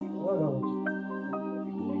You're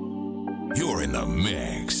in the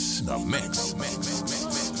mix. The mix.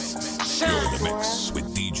 You're in the mix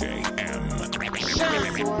with DJ MLK.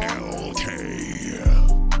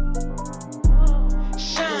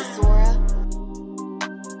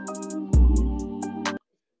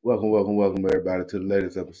 Welcome everybody to the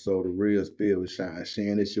latest episode of Real Spill with Shine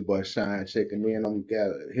Shin. It's your boy Shine checking in. I'm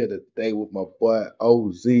here today with my boy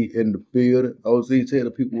OZ in the building. OZ, tell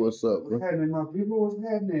the people what's up, bro. What's happening, my people? What's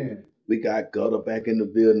happening? We got Gutter back in the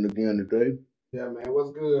building again today. Yeah, man.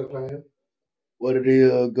 What's good, man? What it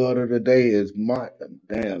is, Gutter, today is May the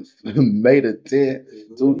 10th,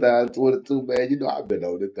 2022, man. You know I've been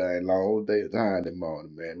on this thing long day time this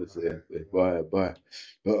morning, man. This is boy. But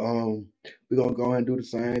we're gonna go ahead and do the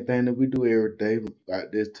same thing that we do every day.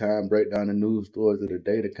 About this time, break down the news stories of the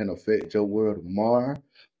day that can affect your world tomorrow.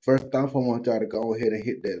 First off, I want y'all to go ahead and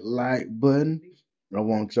hit that like button. I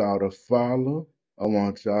want y'all to follow. I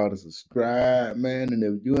want y'all to subscribe, man. And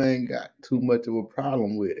if you ain't got too much of a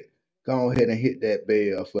problem with it, go ahead and hit that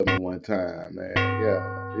bell for me one time, man.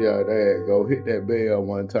 Yeah, there you go. Hit that bell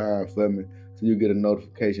one time for me so you get a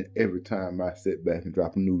notification every time I sit back and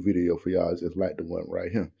drop a new video for y'all, just like the one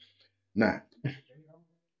right here. Now,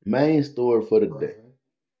 main story for the day.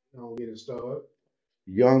 Don't get it started.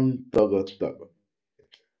 Young Thugger.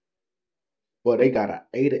 But they got an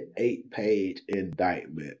 88-page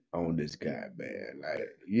indictment on this guy, man. Like,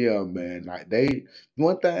 yeah, man. Like,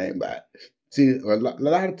 one thing about, see, a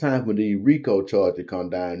lot of times when the RICO charges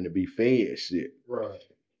come down to be fed shit, Right.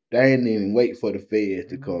 they ain't even wait for the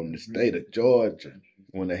feds to come. The state of Georgia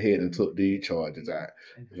went ahead and took these charges out.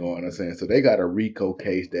 You know what I'm saying? So they got a RICO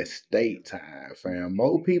case that's state time, fam.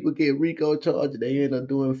 More people get RICO charges, they end up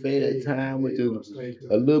doing fed time, which is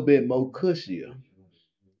a little bit more cushier.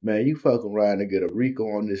 Man, you fuck around and get a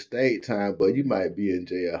RICO on this state time, but you might be in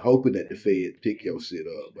jail hoping that the feds pick your shit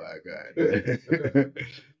up, by God.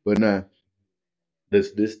 But now,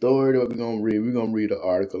 this story that we're gonna read the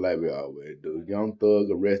article like we always do. Young thug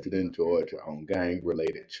arrested in Georgia on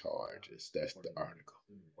gang-related charges. That's the article.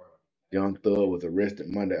 Young thug was arrested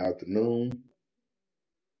Monday afternoon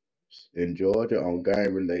in Georgia on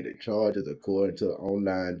gang-related charges, according to the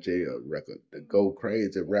online jail record. The Go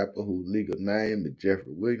Crazy rapper, whose legal name is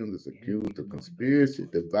Jeffrey Williams, is accused of conspiracy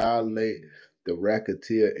to violate the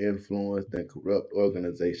Racketeer Influenced and Corrupt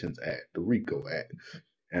Organizations Act, the RICO Act,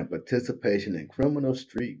 and participation in criminal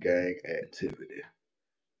street gang activity.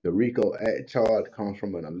 The RICO Act charge comes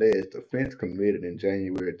from an alleged offense committed in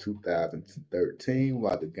January 2013,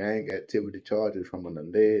 while the gang activity charge is from an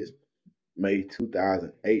alleged May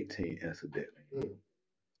 2018 incident.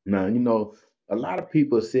 Now, you know, a lot of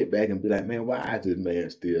people sit back and be like, man, why is this man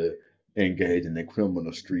still engaging in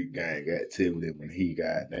criminal street gang activity when he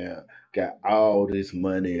got all this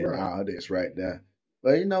money and all this right there?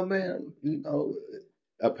 But, you know, man,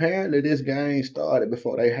 apparently this gang started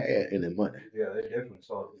before they had any money. Yeah, they definitely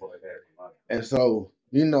started before they had any money. And so,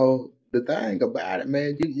 you know, the thing about it,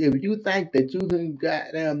 man, if you think that you can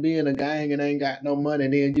goddamn be in a gang and ain't got no money,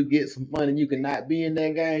 then you get some money, you cannot be in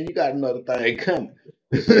that gang, you got another thing coming.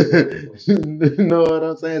 You know what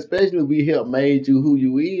I'm saying? Especially if we help made you who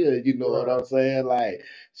you is, you know what I'm saying? Like,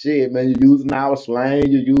 shit, man, you're using our slang,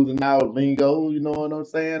 you're using our lingo, you know what I'm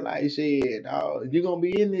saying? Like, shit, dog, you're gonna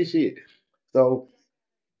be in this shit. So,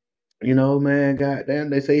 you know, man, goddamn,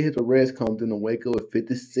 they say his arrest comes in the wake of a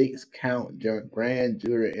 56-count grand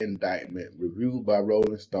jury indictment reviewed by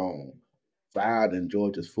Rolling Stone, filed in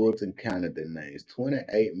Georgia's Fulton County that names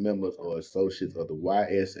 28 members or associates of the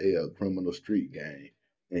YSL criminal street gang,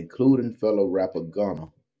 including fellow rapper Gunna,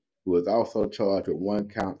 who is also charged with one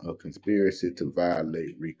count of conspiracy to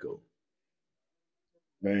violate RICO.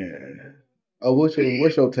 Man, oh, what's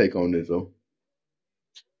your take on this, though?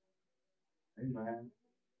 Hey, man.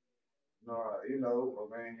 No, you know,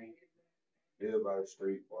 I mean, live by the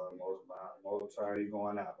street, boy. Most of the time, you're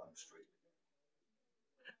going out by the street.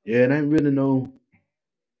 Yeah, it ain't really no,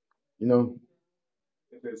 you know.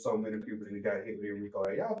 There's so many people that got hit with RICO.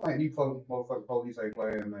 Hey, y'all think these motherfucking police ain't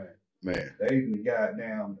playing, man? Man. They even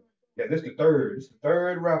goddamn. Yeah, this the third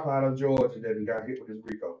rapper out of Georgia that got hit with this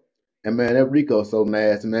RICO. And man, that RICO so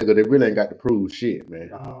nasty, man, because they really ain't got to prove shit,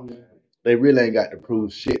 man. They really ain't got to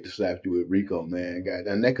prove shit to slap you with RICO, man.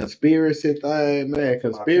 Goddamn, that conspiracy thing, man.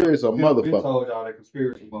 Conspiracy, a motherfucker. I told y'all that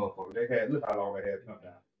conspiracy, motherfucker. Look how long they had to come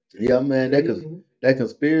down. Yeah, man, that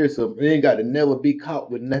conspiracy, you ain't got to never be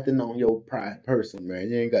caught with nothing on your person, man.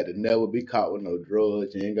 You ain't got to never be caught with no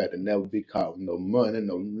drugs. You ain't got to never be caught with no money,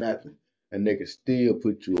 no nothing. And they can still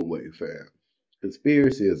put you away, fam.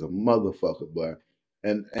 Conspiracy is a motherfucker, boy.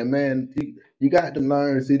 And man, you got to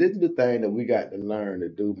learn. See, this is the thing that we got to learn to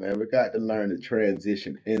do, man. We got to learn to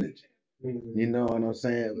transition energy. You know what I'm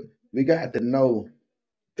saying? We got to know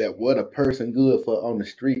that what a person good for on the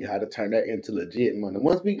street, how to turn that into legit money.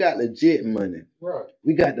 Once we got legit money, Right.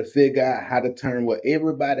 we got to figure out how to turn what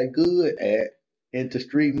everybody good at into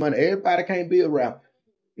street money. Everybody can't be a rapper.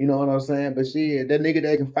 You know what I'm saying? But shit, that nigga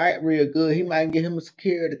that can fight real good, he might get him a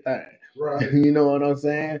security thing. Right. You know what I'm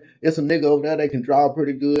saying? It's a nigga over there that can draw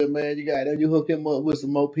pretty good, man. You got then you hook him up with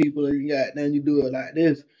some more people, and you got then you do it like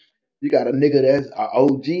this. You got a nigga that's a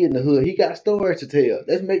OG in the hood. He got stories to tell.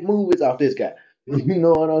 Let's make movies off this guy. You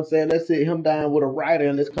know what I'm saying? Let's sit him down with a writer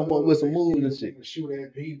and let's come up with some movies and shit. Shoot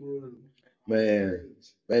at people. Man,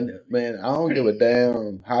 I don't give a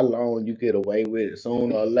damn how long you get away with it.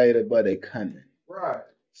 Sooner or later, but they coming. Right.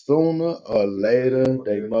 Sooner or later,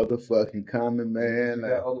 they motherfucking coming, man. You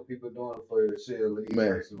got other people doing it for your shit.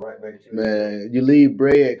 Man, Right back to you. man, you leave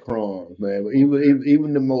breadcrumbs, man. But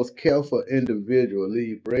even the most careful individual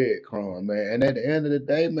leave breadcrumbs, man. And at the end of the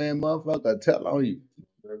day, man, motherfucker tell on you.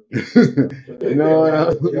 You know what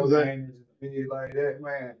I'm Your saying? thing is like that,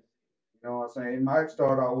 man. You know what I'm saying? It might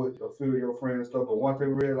start out with a few of your friends and stuff, but once they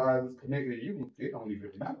realize it's connected to you, it don't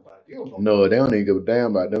even matter about them. No, they don't even give a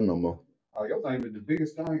damn about them no more. Oh, your thing is the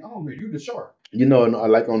biggest thing on me. You the shark. You know,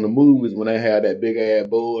 like on the movies when they have that big ass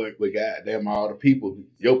board with goddamn all the people,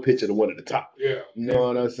 your picture the one at the top. Yeah. You know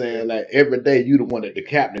what I'm saying? Like every day you the one that the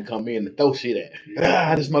captain come in and throw shit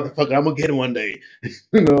at. This motherfucker, I'm gonna get it one day.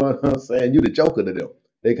 You know what I'm saying? You the joker to them.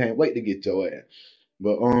 They can't wait to get your ass.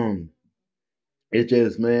 But it's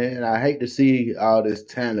just, man, I hate to see all this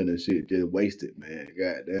talent and shit just wasted, man.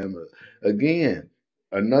 Goddamn it. Again,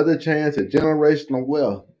 another chance at generational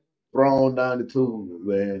wealth thrown down the tube,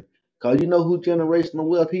 man. Cause you know who generational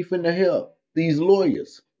wealth he finna help? These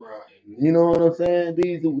lawyers. Right. You know what I'm saying?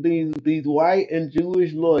 These white and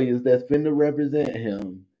Jewish lawyers that's finna represent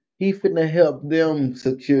him. He finna help them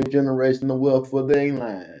secure generational wealth for their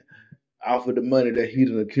line off of the money that he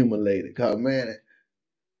done accumulated. Cause man,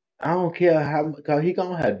 I don't care how, cause he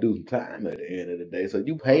gonna have to do some time at the end of the day. So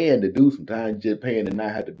you paying to do some time, just paying to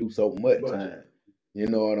not have to do so much time. You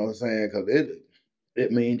know what I'm saying? Cause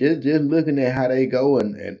it means just looking at how they go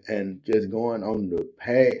and just going on the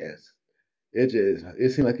past. It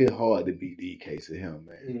seems like it's hard to beat these cases him,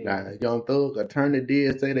 man. Now Young Thug attorney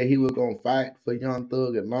did say that he was gonna fight for Young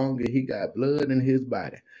Thug as long as he got blood in his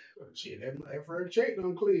body. Shit, that first check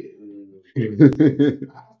done cleared. I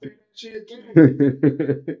think shit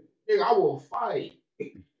too. I will fight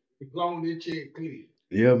as long as that check clear.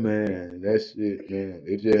 Yeah, man, that shit, man.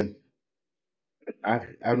 It just,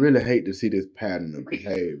 I really hate to see this pattern of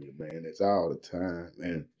behavior, man. It's all the time,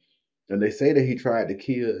 man. And they say that he tried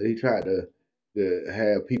to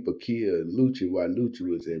have people kill Lucci while Lucci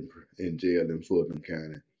was in jail in Fulton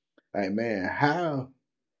County. Like, man, how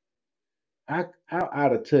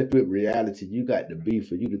out of touch with reality you got to be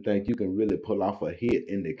for you to think you can really pull off a hit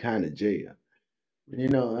in the kind of jail? You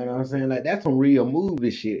know what I'm saying? Like that's some real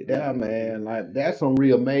movie shit, that man. Like that's some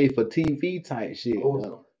real made for TV type shit.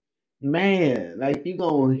 Man, like you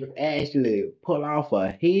gonna actually pull off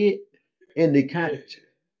a hit in the kind.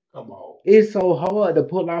 Come on. It's so hard to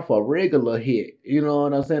pull off a regular hit. You know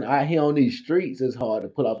what I'm saying? Out here on these streets, it's hard to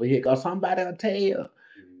pull off a hit because somebody will tell.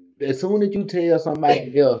 As soon as you tell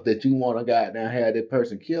somebody else that you want to goddamn have that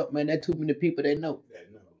person killed, man, that's too many people that know.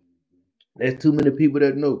 That's too many people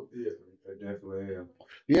that know. Yeah, they definitely is.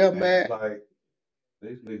 Yeah, And man. like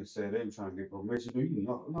these niggas said they were trying to get permission. Do you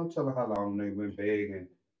know? Don't tell her how long they been begging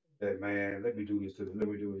that man. Let me do this to them. Let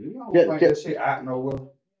me do it. You don't think that shit out nowhere.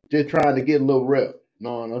 Just trying to get a little rep.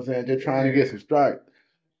 Know what I'm saying? Just trying to get some strike.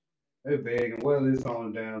 They begging, whether it's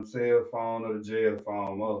on the damn cell phone or the jail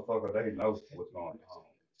phone, motherfucker, they know what's going on.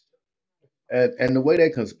 And the way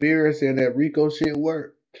that conspiracy and that RICO shit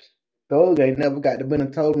work, those ain't never got to been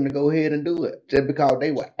and told him to go ahead and do it. Just because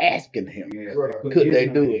they were asking him, Yeah, could they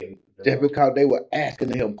do it? Just because they were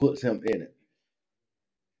asking him, puts him in it.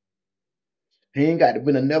 He ain't got to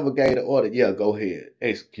been a never gave the order. Yeah, go ahead,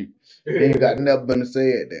 execute. He ain't got never been to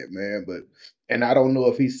said that, man. But and I don't know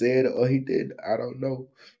if he said it or he did. I don't know.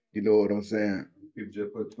 You know what I'm saying? People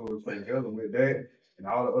just put two and two together with that and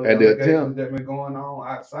all the other allegations that been going on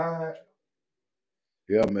outside.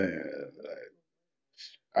 Yeah, man. Like,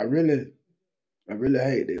 I really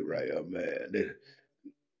hate it right here, man.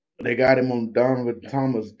 They got him on Donovan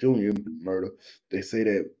Thomas Jr. murder. They say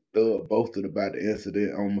that Thug boasted about the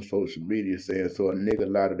incident on social media, saying so a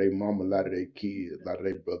nigga lie to their mama, lie to their kids, lie to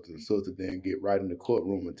their brothers and sisters, then get right in the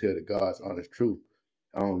courtroom and tell the God's honest truth.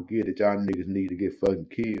 I don't get it. Y'all niggas need to get fucking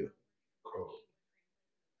killed.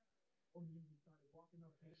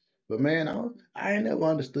 But man, I ain't never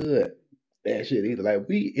understood that shit either. Like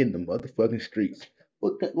we in the motherfucking streets.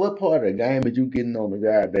 What part of the game is you getting on the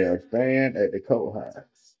goddamn stand at the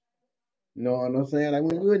courthouse? You know what I'm saying? Like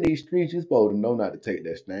when you in these streets, you supposed to know not to take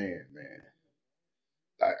that stand, man.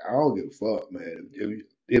 Like I don't give a fuck, man.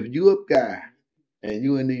 If you a guy and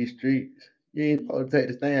you in these streets, you ain't supposed to take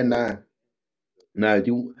the stand now. Now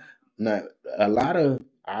you now a lot of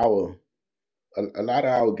our a lot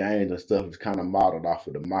of our games and stuff is kind of modeled off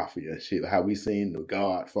of the mafia and shit. How we seen the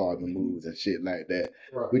Godfather moves and shit like that.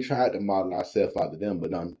 Right. We tried to model ourselves after them,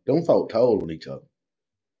 but them folk told on each other.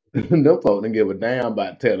 Them folk didn't give a damn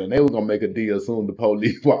about telling. They were gonna make a deal soon the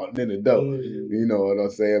police walked in the door. You know what I'm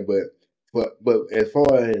saying? But as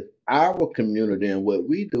far as our community and what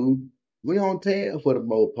we do, we don't tell for the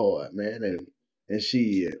most part, man. And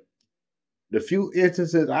shit. The few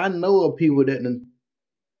instances I know of people that done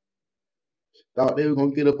thought they were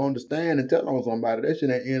gonna get up on the stand and tell on somebody, that shit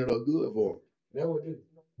ain't ended up good for them. That what it is.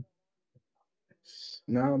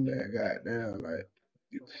 No, man, goddamn, like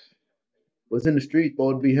what's in the street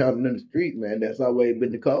supposed to be happening in the street, man. That's always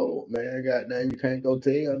been the code, man. Goddamn, you can't go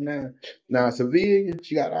tell now. Now, civilian,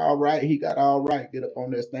 she got all right, he got all right. Get up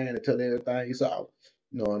on that stand and tell everything he saw.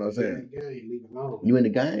 You know what I'm saying? Yeah, leave it alone. You in the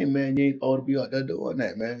game, man. You ain't supposed to be out there doing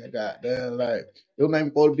that, man. Goddamn, like your name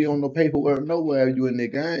supposed to be on no paperwork nowhere. You in the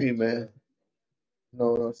game, man. You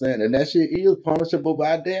know what I'm saying? And that shit is punishable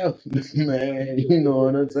by death, man. You know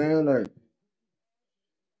what I'm saying? Like,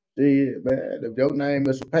 shit, man. If your name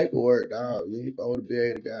is for paperwork, dog, you ain't supposed to be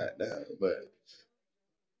able to goddamn. But,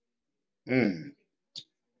 mm.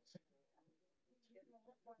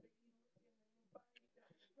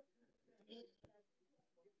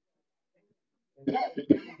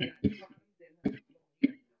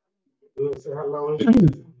 Good, so how long is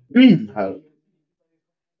it? How-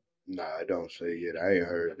 Nah, I don't say it. I ain't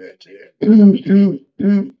heard that yet.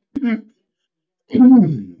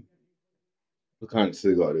 What kind of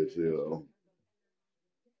cigar this is?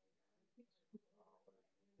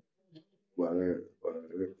 Well,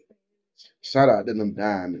 shout out to them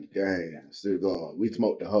diamond gang cigar. We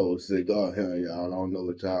smoked the whole cigar here, y'all. I don't know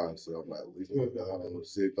what y'all so I'm like, we smoked the whole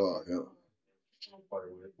cigar here.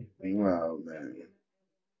 Wow, man.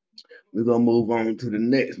 We're gonna move on to the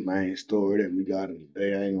next main story that we got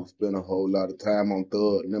today. I ain't gonna spend a whole lot of time on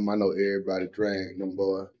Thug and them. I know everybody drank them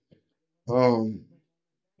boy. Um,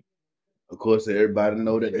 of course everybody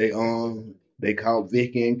know that they caught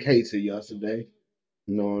Vicky and Casey yesterday.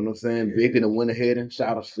 You know what I'm saying? Vicky done went ahead and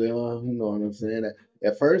shot herself. You know what I'm saying?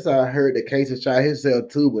 At first, I heard that Casey shot himself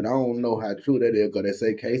too, but I don't know how true that is because they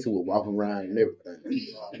say Casey was walking around and everything.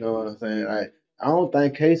 You know what I'm saying? I don't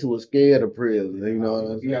think Casey was scared of prison. You know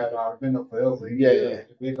what I'm saying? Yeah, I've been up forever. Yeah. If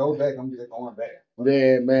we go back, I'm just going back.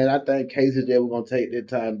 Yeah, man, I think Casey just was gonna take that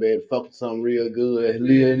time, man, fuck with something real good,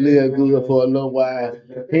 live good for a little while.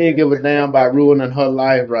 He didn't give a damn about ruining her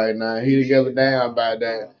life right now. He didn't give a damn about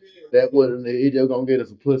that. That wasn't he just gonna get us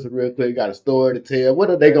some pussy real quick, got a story to tell. What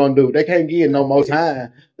are they gonna do? They can't give no more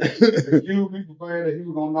time. A few people saying that he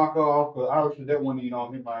was gonna knock her off, but obviously that wasn't even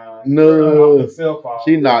on his mind. No, Knocked herself off.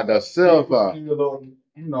 she knocked herself out. You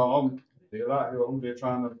know, I'm still out here. I'm just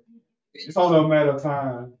trying to. It's only a matter of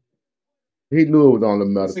time. He knew it was on the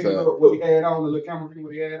You matter see time. what he had on, the little camera view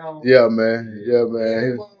what he had on? Yeah, man. Yeah,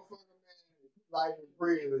 man. Like in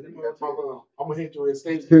prison, you know, I'm gonna hit you in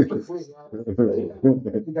stage. You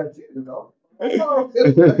got to go. Hello,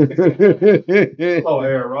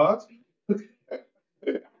 Aaron Ross.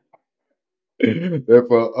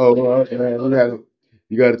 Therefore, man,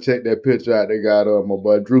 you gotta check that picture out. They got my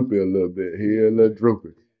boy Droopy a little bit. He a little droopy.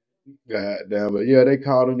 God damn it. Yeah, they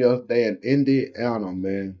called him yesterday in Indiana,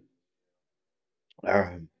 man.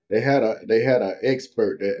 They had an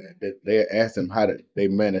expert that they asked him how they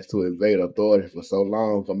managed to evade authority for so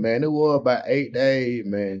long. So man, it was about 8 days,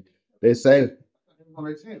 man. They say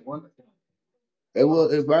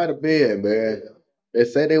it might have been, man. They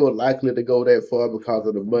say they were likely to go that far because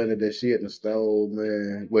of the money that she had stole,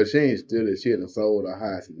 man. Well, she ain't steal it. She had sold her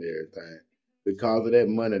house and everything. Because of that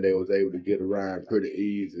money, they was able to get around pretty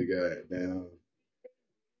easy, goddamn.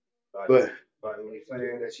 But Like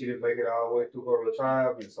saying that she didn't make it all the way through her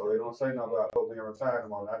retirement, so they don't say nothing about her being retired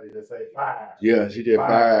anymore. Now they just say fired. yeah, she just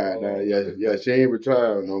fired now. Yeah, she ain't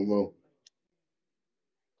retired no more.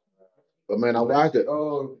 But man, I watched it.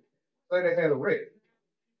 Say they had a wreck.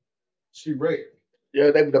 She wrecked.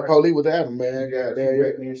 Yeah, the police was after man. Goddamn, She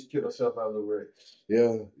wrecked and she killed herself out of the wreck.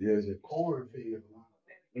 Yeah. Cornfield.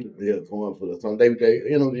 Yeah, cornfield. So they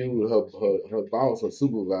interviewed her boss, her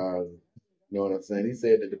supervisor. You know what I'm saying? He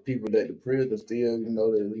said that the people at the prison still,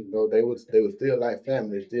 they were still like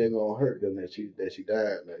family. They still gonna hurt them that she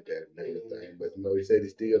died like that and everything. But he said he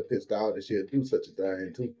still pissed off that she'll do such a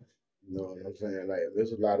thing too. You know what I'm saying? Like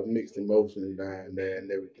there's a lot of mixed emotions down there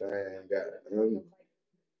and everything.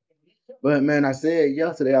 But man, I said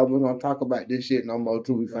yesterday I was gonna talk about this shit no more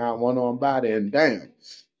till we found one on body and damn,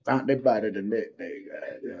 found their body the next day.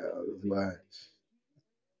 Like,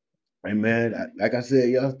 hey man, like I said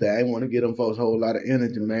yesterday, I ain't want to give them folks a whole lot of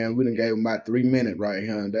energy, man. We done gave them about 3 minutes right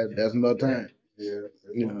here, and that's enough time. Yeah.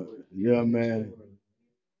 Yeah, man.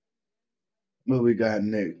 What we got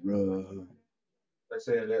next, bro? They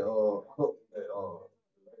said that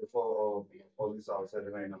before police officer said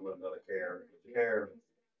there ain't no another care.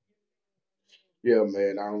 Yeah,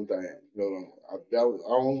 man. I don't think. I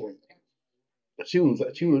don't. She was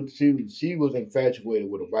infatuated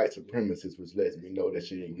with a white supremacist, which lets me know that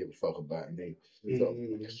she didn't give a fuck about me. So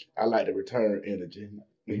I like to return energy.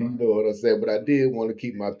 You know what I'm saying? But I did want to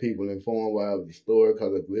keep my people informed while the story,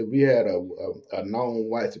 because if we had a known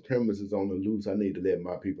white supremacist on the loose, I need to let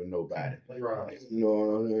my people know about it. Right. You know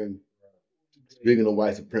what I'm saying? Speaking of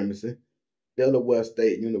white supremacy, Delaware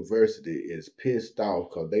State University is pissed off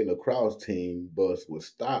because their lacrosse team bus was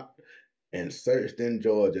stopped and searched in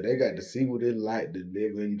Georgia. They got to see what it's like to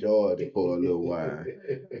live in Georgia for a little while.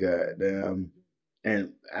 Goddamn.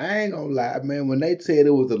 And I ain't gonna lie, man, when they said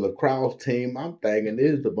it was a lacrosse team, I'm thinking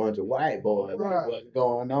this is a bunch of white boys. Like, what's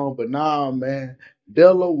going on? But nah, man.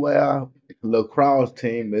 Delaware lacrosse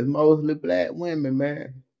team is mostly black women,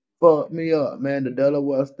 man. Fucked me up, man. The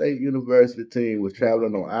Delaware State University team was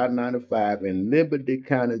traveling on I-95 in Liberty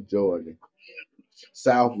County, Georgia,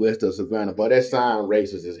 southwest of Savannah. But that sign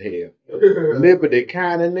racist as hell. Liberty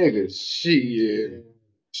County niggas. Shit.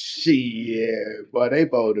 Shit. But they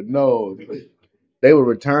voted no. They were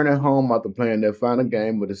returning home after playing their final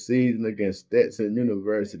game of the season against Stetson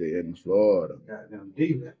University in Florida. Goddamn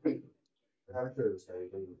deep.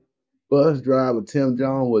 Bus driver Tim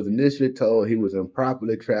Jones was initially told he was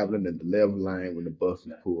improperly traveling in the left lane when the bus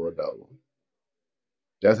was pulled over.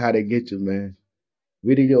 That's how they get you, man.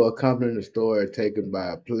 Video accompanying the story taken by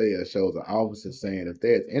a player shows an officer saying, if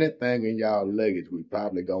there's anything in y'all luggage, we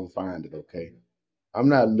probably gonna find it, okay? I'm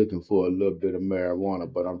not looking for a little bit of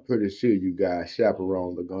marijuana, but I'm pretty sure you guys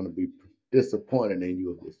chaperones are gonna be disappointed in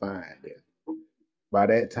you if you find it. By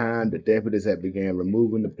that time, the deputies had began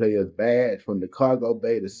removing the player's badge from the cargo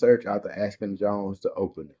bay to search after asking Jones to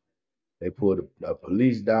open it. They pulled a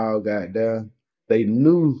police dog out there. They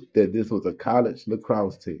knew that this was a college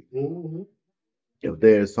lacrosse team. Mm-hmm. If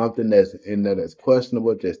there's something that's in there that's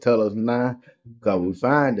questionable, just tell us now, because we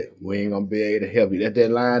find it. We ain't going to be able to help you. That's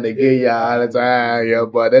that line they give you all the time, yeah,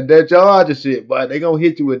 boy. That Georgia shit, boy. They going to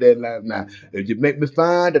hit you with that line. Now, if you make me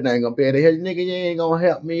find it, I ain't going to be able to help you. Nigga, you ain't going to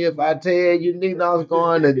help me if I tell you, nigga, I was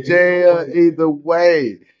going to jail either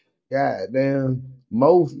way. God damn.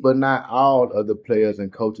 Most, but not all, of the players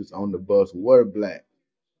and coaches on the bus were black.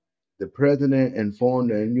 The president informed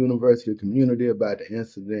the university community about the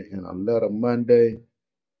incident in a letter Monday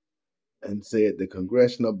and said the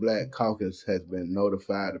Congressional Black Caucus has been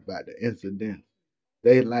notified about the incident.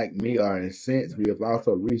 They, like me, are incensed. We have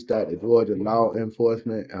also reached out to Georgia law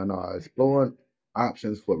enforcement and are exploring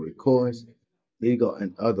options for recourse, legal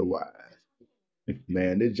and otherwise.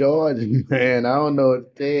 Man, the Georgia, man, I don't know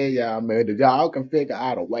what to tell y'all, man. The y'all can figure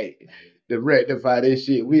out a way to rectify this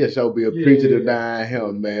shit. We'll sure be appreciative down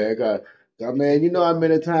here, man. Cause, man, you know how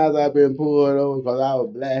many times I've been pulled over because I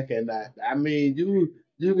was black, and I mean, you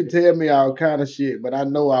can tell me all kind of shit, but I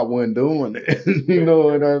know I wasn't doing it. You know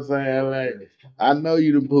what I'm saying? Like, I know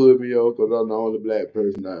you done pulled me over because I'm the only black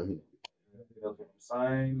person out here.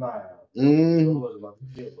 Same line.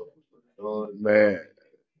 Man.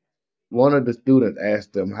 One of the students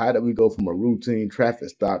asked them, how did we go from a routine traffic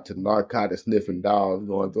stop to narcotic sniffing dogs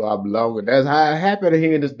going through our belongings? That's how it happened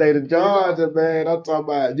here in the state of Georgia, man. I'm talking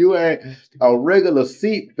about you ain't a regular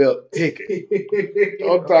seatbelt ticket.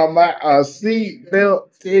 I'm talking about a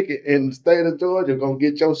seatbelt ticket in the state of Georgia. Gonna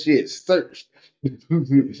get your shit searched.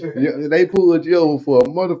 They pulled you over for a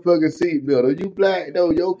motherfucking seatbelt. If you black though,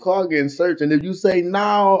 your car getting searched. And if you say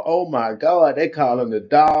no, oh my God, they calling the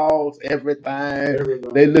dogs, everything.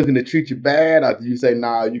 They looking to treat you bad after you say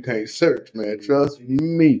nah, you can't search, man. Trust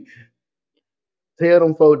me. Tell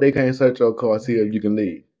them folks they can't search your car, see if you can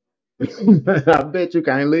leave. I bet you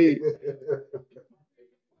can't leave.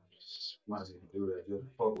 Might as well do that. Just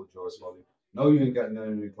fuck with George Slowly. No, you ain't got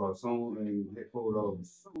nothing in your car. Soon and get pulled over.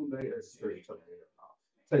 Soon they straight to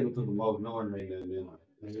the take them to the most knowing they nothing in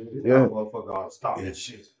it. Yeah. Motherfucker, I'll stop that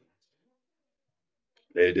shit.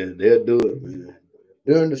 They'll do it, man.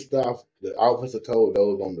 During the stop, the officer told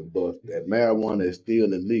those on the bus that marijuana is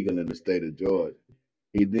still illegal in the state of Georgia.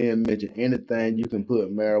 He then mentioned anything you can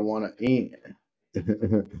put marijuana in.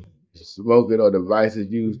 Smoking or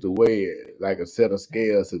devices used to weigh it, like a set of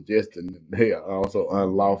scales, suggesting they are also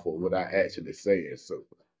unlawful without actually saying so.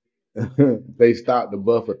 They stopped the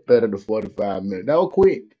bus for 30 to 45 minutes. That was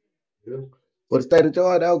quick. For the state of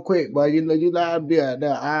Georgia, that was quick, but you know, you lied to be out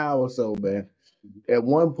there an hour or so, man. At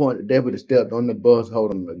one point, the deputy stepped on the bus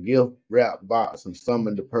holding a gift wrap box and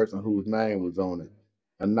summoned the person whose name was on it,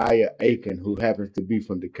 Anaya Aiken, who happens to be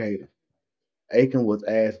from Decatur. Aiken was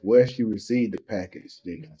asked where she received the package,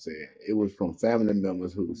 Jenkins said. It was from family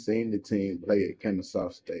members who seen the team play at Kennesaw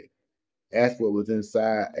State. Asked what was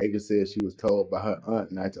inside, Aiken said she was told by her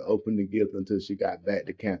aunt not to open the gift until she got back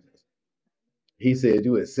to campus. He said,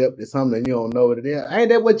 you accepted something you don't know what it is. Ain't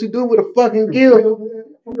that what you do with a fucking gift?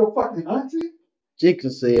 From your fucking auntie?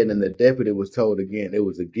 Jenkins said, and the deputy was told again it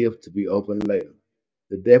was a gift to be opened later.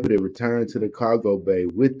 The deputy returned to the cargo bay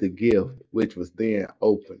with the gift, which was then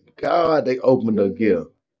opened. God, they opened the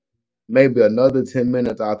gift. Maybe another 10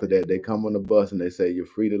 minutes after that, they come on the bus and they say, you're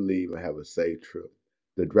free to leave and have a safe trip.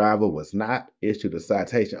 The driver was not issued a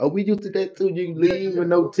citation. Oh, we used to that too. You leave with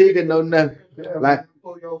no ticket, no nothing. Yeah, Like,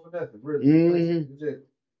 pull you over nothing, really. mm-hmm. Just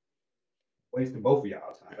wasting both of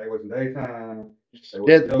y'all time. They wasting their time.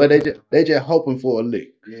 But they just hoping for a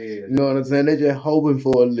lick. Yeah. You know what I'm saying? They just hoping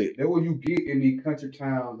for a lick. That's what you get in these country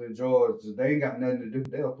towns in Georgia. They ain't got nothing to do.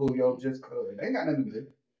 They'll pull you over just cause. They ain't got nothing to do.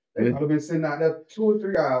 They probably been sitting out there 2 or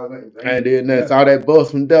 3 hours. And then saw that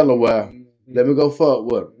bus from Delaware. Let me go fuck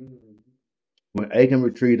with her. When Aiken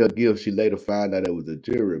retrieved her gift, she later found out it was a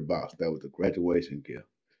jewelry box that was a graduation gift.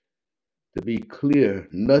 To be clear,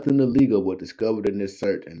 nothing illegal was discovered in this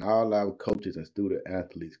search, and all our coaches and student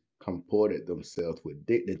athletes comported themselves with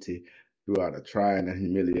dignity throughout a trying and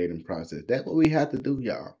humiliating process. That's what we have to do,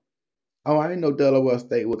 y'all. Oh, I didn't know Delaware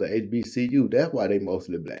State was an HBCU. That's why they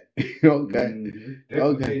mostly black. Okay.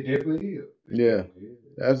 Okay. It definitely is. Yeah.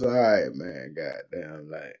 That's all right, man. Goddamn,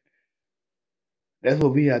 like that's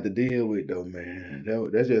what we have to deal with, though, man.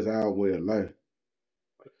 That's just our way of life.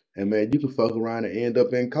 And man, you can fuck around and end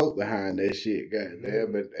up in court behind that shit,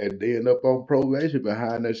 goddamn, and end up on probation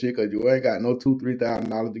behind that shit because you ain't got no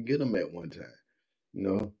 $2,000-3,000 to get them at one time. You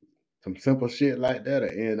know, some simple shit like that will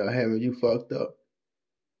end up having you fucked up.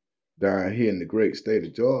 Down here in the great state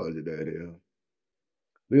of Georgia, that is.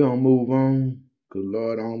 We gonna move on, cause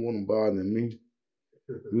Lord, I don't want them bothering me.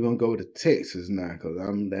 We gonna go to Texas now, cause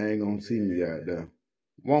they ain't gonna see me out there.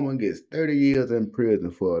 Woman gets 30 years in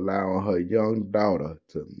prison for allowing her young daughter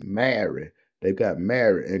to marry. They got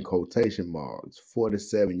married in quotation marks,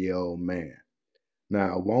 47-year-old man.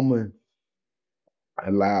 Now, a woman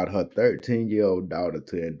allowed her 13-year-old daughter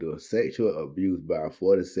to endure sexual abuse by a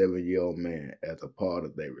 47-year-old man as a part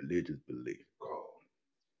of their religious belief.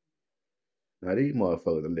 Now, these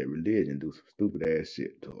motherfuckers let religion do some stupid ass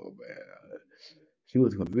shit to her, man. She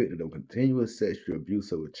was convicted of continuous sexual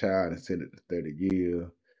abuse of a child and sentenced to 30 years.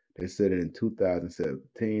 They said that in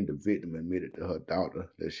 2017, the victim admitted to her daughter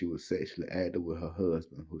that she was sexually active with her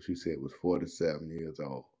husband, who she said was 47 years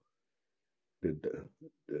old. The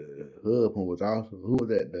husband was also, who was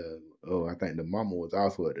at I think the mama was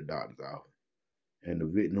also at the doctor's office. And the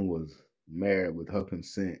victim was married with her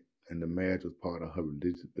consent, and the marriage was part of her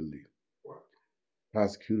religious belief.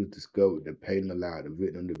 Prosecutors discovered that Payton allowed the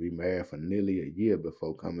victim to be married for nearly a year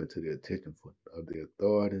before coming to the attention of the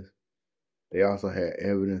authorities. They also had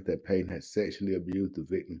evidence that Payton had sexually abused the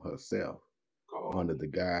victim herself under the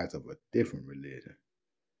guise of a different religion.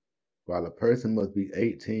 While a person must be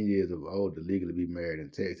 18 years of old to legally be married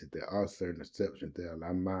in Texas, there are certain exceptions that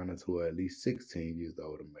allow minors who are at least 16 years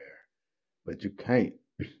old to marry. But you can't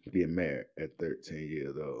get married at 13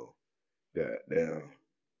 years old. Goddamn.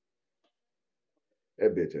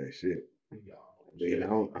 That bitch ain't shit.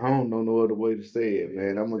 Man, I don't know no other way to say it,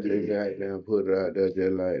 man. I'm gonna just goddamn put it out there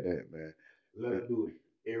just like that, man. Let her do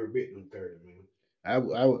it. Every bit them 30, man.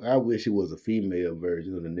 I wish it was a female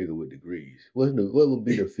version of the nigga with degrees. What would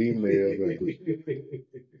be the female version?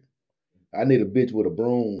 I need a bitch with a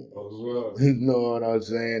broom. Oh, You know what I'm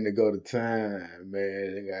saying? To go to time,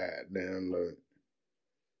 man. They goddamn look.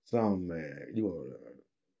 Some man. You want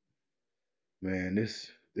man, this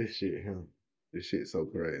shit, huh? This shit so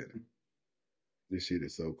crazy. This shit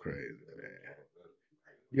is so crazy, man.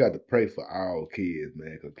 You got to pray for all kids,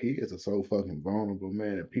 man, because kids are so fucking vulnerable,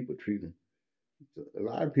 man, and people treat them. A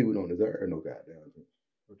lot of people don't deserve no goddamn thing.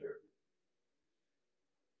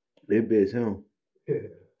 That bitch, him.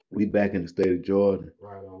 We back in the state of Georgia.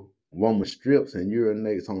 Right on. Woman strips and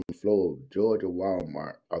urinates on the floor of Georgia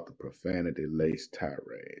Walmart after profanity-laced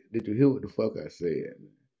tirade. Did you hear what the fuck I said?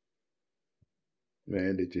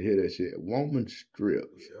 Man, did you hear that shit? Woman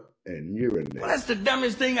strips and urinates. Well, that's the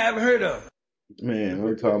dumbest thing I ever heard of. Man,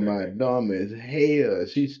 I'm talking about dumb as hell.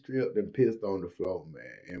 She stripped and pissed on the floor, man,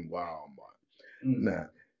 in Walmart. Nah,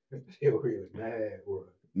 She really mad, boy.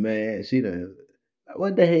 man, she done.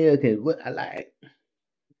 What the hell can what I like?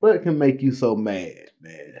 What can make you so mad,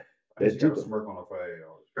 man? She That got a you smirk on her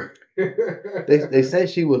they say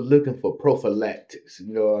she was looking for prophylactics.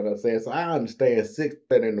 You know what I'm saying? So I understand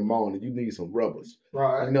 6:30 in the morning, you need some rubbers.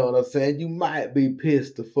 Right. You know what I'm saying? You might be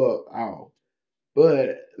pissed the fuck off,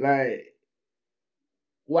 but like,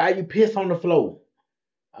 why you piss on the floor?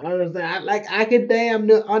 I understand. I can damn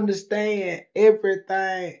near understand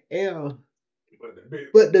everything else.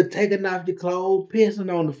 But the taking off your clothes,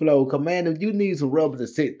 pissing on the floor. Cause man, if you need some rubbers at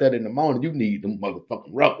 6:30 in the morning, you need them motherfucking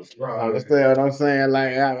rubbers. Right. Understand what I'm saying?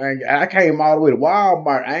 Like I came all the way to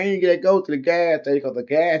Walmart. I ain't get to go to the gas station because the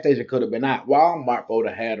gas station could have been out. Walmart would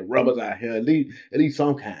have had the rubbers out here at least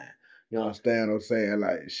some kind. You understand what I'm saying?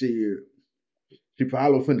 Like she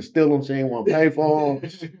probably was finna steal them. She ain't want to pay for them.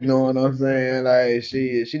 You know what I'm saying? Like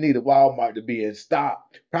she needed Walmart to be in stock.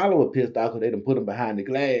 Probably was pissed off because they done put them behind the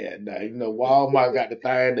glass. Now, you know, Walmart got the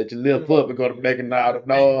thing that you lift up and go to making all the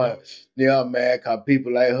noise. Yeah, man, cause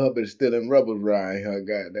people like her been stealing rubbers around here.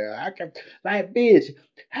 Goddamn, I can like, bitch.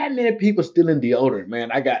 How many people stealing deodorant,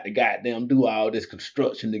 man? I got to goddamn do all this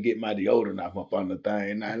construction to get my deodorant off up on the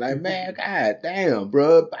thing. Now, like, man, goddamn,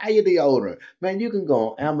 bro, buy your deodorant, man. You can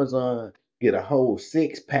go on Amazon. Get a whole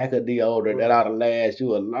 6-pack of deodorant that ought to last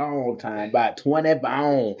you a long time, about 20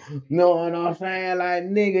 pounds. You know what I'm saying? Like,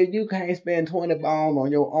 nigga, you can't spend 20 pounds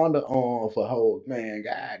on your underarm for whole, man.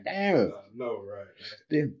 God damn. No, right.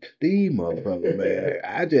 These motherfuckers, man.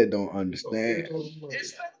 I just don't understand.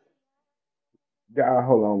 Y'all,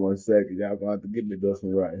 hold on one second. Y'all gonna have to give me this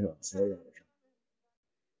one right here. Hold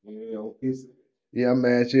on. Yeah,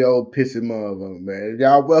 man, she old pissy motherfucker, man.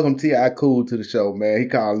 Y'all welcome T.I. Cool to the show, man. He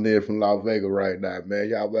calling in from Las Vegas right now, man.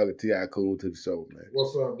 Y'all welcome T.I. Cool to the show, man.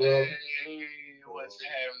 What's up, bro? Hey, what's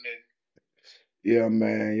happening? Yeah,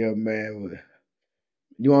 man.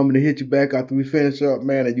 You want me to hit you back after we finish up,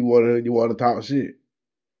 man, and you wanna talk shit?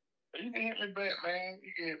 You can hit me back, man.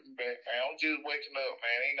 You can hit me back, man. I'm just waking up,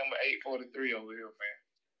 man. Ain't number 843 over here, man.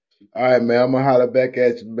 All right, man. I'm gonna holler back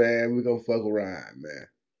at you, man. We gonna fuck around, man.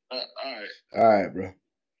 All right. All right, bro.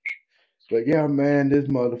 But yeah, man, this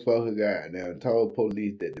motherfucker got down told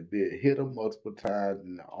police that the bitch hit her multiple times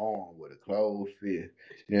in the arm with a closed fist.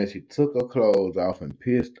 Then she took her clothes off and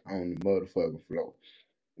pissed on the motherfucking floor.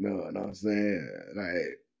 You know what I'm saying?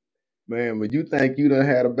 Like, man, when you think you done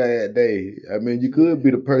had a bad day, I mean, you could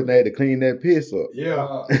be the person that had to clean that piss up.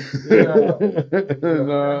 Yeah.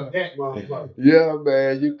 That motherfucker. Yeah,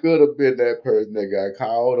 man, you could have been that person that got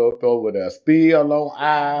called up over there, spill on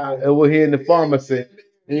aisle over here in the pharmacy.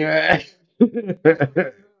 Yeah.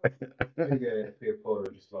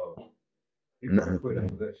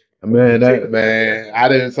 Man, I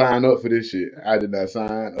didn't sign up for this shit. I did not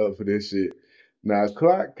sign up for this shit. Now,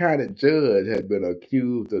 Clark County judge has been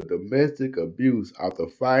accused of domestic abuse after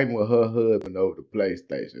fighting with her husband over the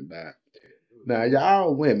PlayStation. Now,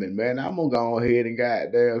 y'all women, man, I'm gonna go ahead and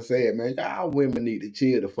goddamn say it, man. Y'all women need to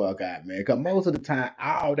chill the fuck out, man. Cause most of the time,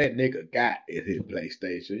 all that nigga got is his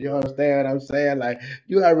PlayStation. You understand what I'm saying? Like,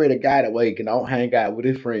 you already got it where he can don't hang out with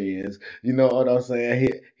his friends. You know what I'm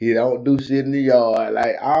saying? He don't do shit in the yard.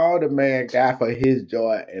 Like, all the man got for his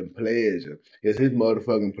joy and pleasure is his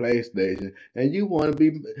motherfucking PlayStation. And you wanna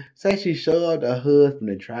be, say she shoved her husband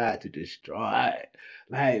and tried to destroy it.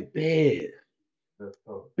 Like, bitch.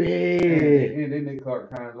 Big. And then they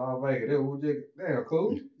caught kind of Las Vegas. They were just damn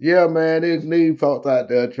cool. Yeah, man, there's these folks out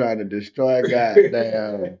there trying to destroy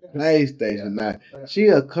goddamn PlayStation. Now, she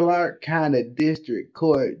a Clark County District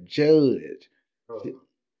Court judge.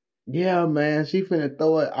 Yeah, man, she finna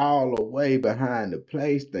throw it all away behind the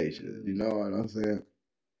PlayStation. You know what I'm saying?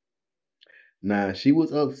 Now, she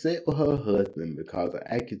was upset with her husband because of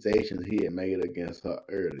accusations he had made against her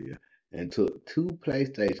earlier and took 2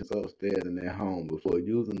 PlayStations upstairs in their home before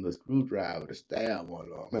using the screwdriver to stab one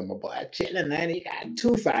of them. Man, my boy chilling, man. He got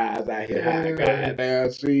 2 sides out here.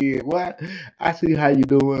 Goddamn shit. What? I see how you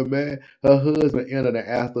doing, man. Her husband entered and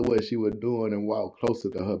asked her what she was doing and walked closer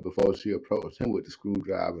to her before she approached him with the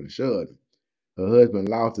screwdriver and shoved him. Her husband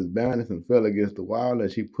lost his balance and fell against the wall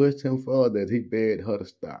and she pushed him further as he begged her to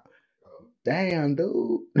stop. Damn,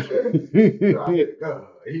 dude. He did, man.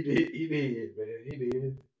 He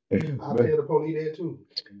did. I tell the police that too.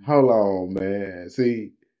 Hold on, man.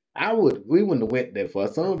 See, We wouldn't have went there for.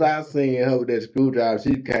 As soon as I seen her with that screwdriver,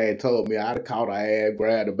 she came and told me I'd have caught her ass,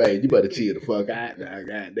 grabbed her bag. You better chill the fuck out now,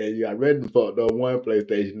 goddamn. You got ready to fuck up one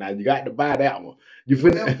PlayStation. Now you got to buy that one. You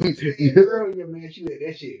Well, she said finna. earlier, man, she let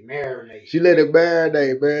that shit marinate. She let it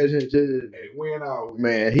marinate, man. And it went off.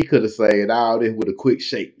 Man, he could have saved all this with a quick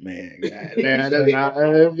shake, man. Goddamn, that's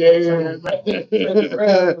all.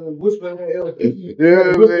 Yeah, Whisper in her ear.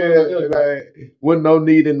 yeah, man. Like, wasn't no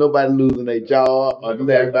need in nobody losing their job or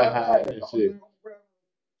left behind and shit.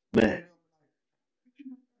 Man.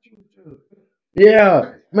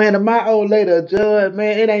 Yeah, man, and my old lady, a judge,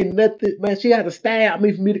 man, it ain't nothing, man. She had to stab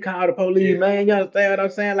me for me to call the police, man. You understand what I'm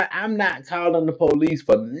saying? Like, I'm not calling the police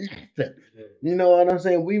for nothing. You know what I'm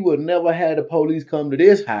saying? We would never have the police come to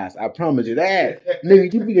this house. I promise you that.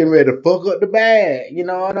 Nigga, you be getting ready to fuck up the bag. You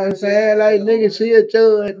know what I'm saying? Like, nigga, she a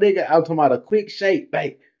judge, nigga. I'm talking about a quick shake,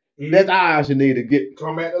 babe. That's all she need to get.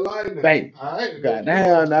 Come at the light now. Babe. All right.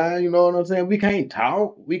 Goddamn, now, you know what I'm saying? We can't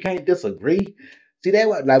talk. We can't disagree. See, that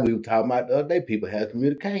what like we were talking about the other day. People have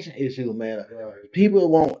communication issues, man.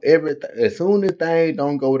 People want everything. As soon as things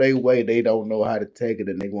don't go their way, they don't know how to take it,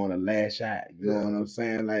 and they want to lash out. You know what I'm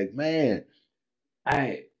saying? Like, man,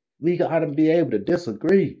 we gotta be able to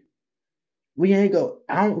disagree. We ain't go.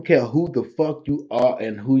 I don't care who the fuck you are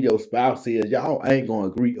and who your spouse is. Y'all ain't gonna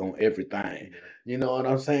agree on everything. You know what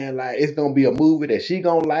I'm saying? Like it's gonna be a movie that she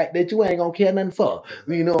gonna like that you ain't gonna care nothing for.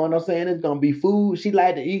 You know what I'm saying? It's gonna be food she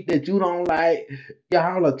like to eat that you don't like.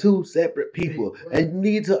 Y'all are two separate people, and you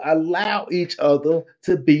need to allow each other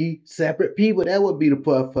to be separate people. That would be the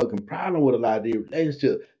fucking problem with a lot of these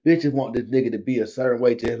relationships. Bitches want this nigga to be a certain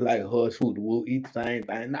way, just like her, shoot the wool, eat the same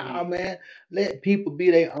thing. Nah, man. Let people be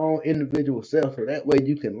their own individual self, so that way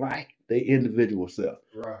you can like their individual self.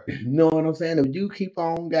 Right. You know what I'm saying? If you keep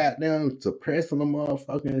on goddamn suppressing the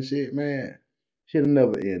motherfucking shit, man, shit'll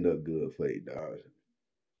never end up good for you, dog.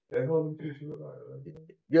 That whole picture look like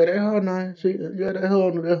Yeah, that her nice.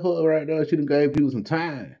 That her right there. She done gave people some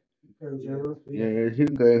time. Yeah, she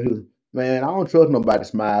done gave people. Man, I don't trust nobody to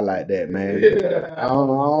smile like that, man. I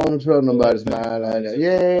don't trust nobody to smile like that.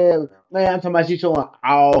 Yeah, man, I'm talking about she showing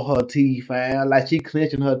all her teeth, man. Like she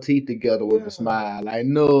clenching her teeth together with a smile. Like,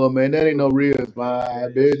 no, man, that ain't no real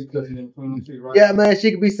smile, bitch. Yeah, man,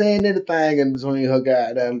 she could be saying anything in between her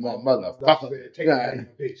goddamn motherfucker. God,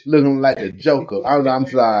 looking like the Joker. I'm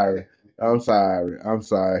sorry. I'm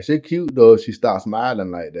sorry. She cute though. If she starts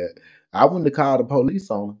smiling like that. I wouldn't have called the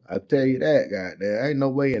police on her. I tell you that, goddamn. Ain't no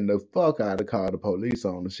way in the fuck I'd have called the police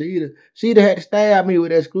on her. She'd have had to stab me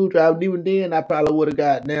with that screwdriver. Even then, I probably would have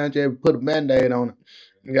got down there and put a band-aid on her.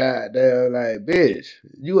 Goddamn, like, bitch,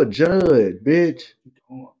 you a judge, bitch.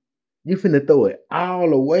 You finna throw it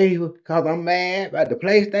all away because I'm mad about the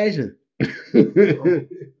PlayStation.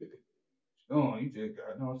 No, you just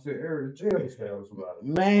got no sit area jail status about it.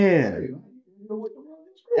 Man.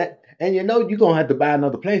 And you know you gonna have to buy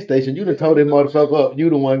another PlayStation. You done told this motherfucker up. You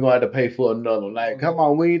the one gonna have to pay for another one. Like, come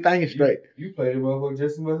on, we ain't thinking straight. You play the motherfucker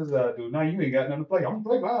just as much as I do. Now you ain't got nothing to play. I'm gonna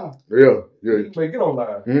play mine. Yeah. You can play get on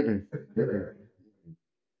live.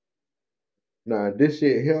 Nah, this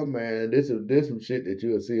shit here, man. This some shit that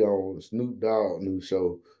you'll see on Snoop Dogg new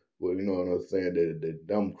show. Well, you know what I'm saying? The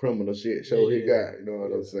dumb criminal shit show he got. You know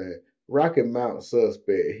what I'm saying? Rocky Mount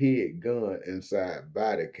suspect hid gun inside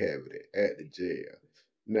body cavity at the jail.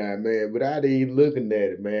 Nah, man, without even looking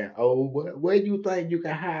at it, man. Oh, where you think you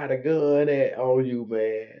can hide a gun at on you,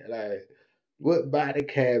 man? Like, what body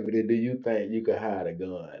cavity do you think you can hide a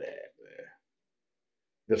gun at, man?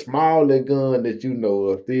 The smallest gun that you know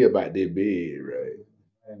of still about that big, right?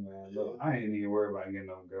 Hey man, look, I ain't even worried about getting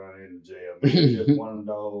no gun in the jail. Man. It's just one of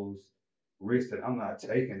those risks that I'm not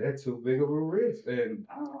taking. That's too big of a risk, and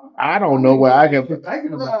I don't know where I can.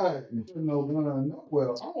 Thinking about no gun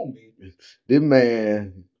nowhere on me. This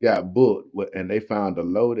man got booked, and they found a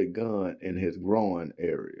loaded gun in his groin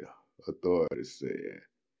area. Authorities said.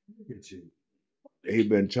 Look at you. He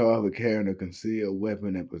been charged with carrying a concealed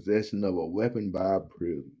weapon and possession of a weapon by a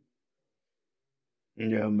prison.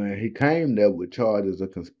 Yeah, man, he came there with charges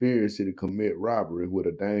of conspiracy to commit robbery with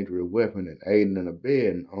a dangerous weapon and aiding and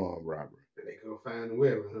abetting armed robbery. They gonna find the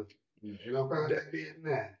weapon, huh? They gonna find that bitch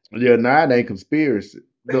now. Yeah, now it ain't conspiracy.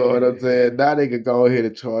 You know what I'm saying? Now they can go ahead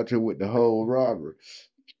and charge him with the whole robbery.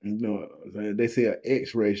 You know what I'm saying? They say an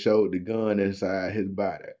X-ray showed the gun inside his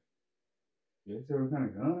body. You see what kind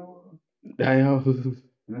of gun it was? Damn.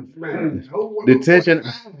 Man,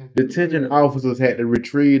 Detention officers had to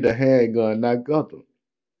retrieve the handgun, not Gutham.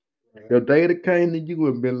 If they'd have came to you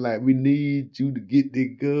and been like, we need you to get this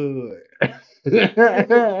gun. Who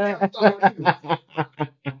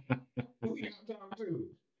you talking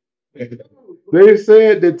to? They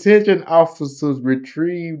said detention officers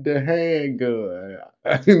retrieved the handgun.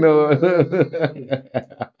 You know.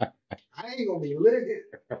 I ain't gonna be looking.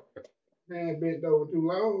 Man, bent over too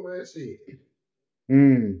long, man. Shit.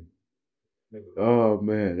 Mm. Oh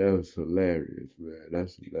man, that was hilarious, man.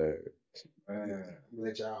 That's hilarious. Man, I'm gonna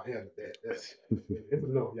let y'all handle that. It's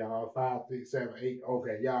enough, y'all. 5, 6, 7, 8.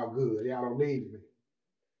 Okay, y'all good. Y'all don't need me.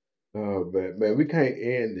 Oh man, we can't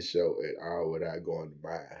end the show at all without going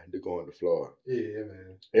to Florida. Yeah,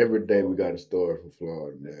 man. Every day we got a story from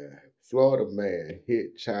Florida, man. Florida man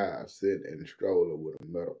hit child sitting in a stroller with a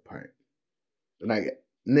metal pipe. Like,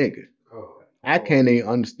 nigga, I can't even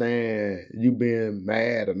understand you being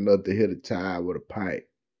mad enough to hit a child with a pipe.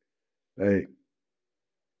 Like,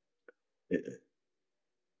 It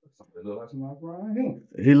look like somebody around him.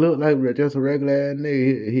 he looked like just a regular ass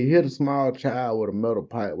nigga. He hit a small child with a metal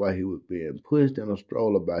pipe while he was being pushed in a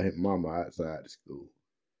stroller by his mama outside the school.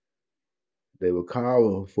 They were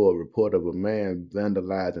called for a report of a man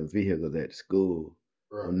vandalizing vehicles at the school.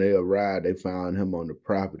 Right. When they arrived, they found him on the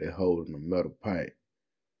property holding a metal pipe.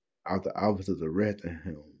 After officers arrested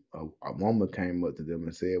him, a woman came up to them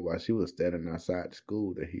and said while she was standing outside the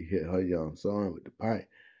school that he hit her young son with the pipe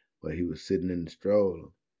while he was sitting in the stroller.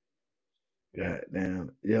 God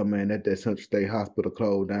damn. Yeah, man, that Central State Hospital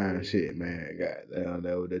closed down and shit, man. God damn,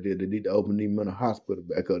 they need to open the mental hospital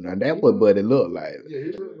back up. Now, that what Buddy looked like. Yeah,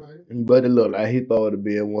 he looked like it. Buddy looked like he thought to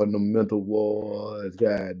be in one of them mental wards.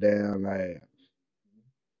 God damn, like,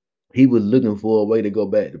 he was looking for a way to go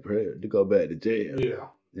back to jail. Yeah.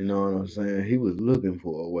 You know what I'm saying? He was looking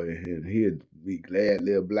for a way, and he'd be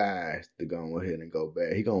gladly obliged to go ahead and go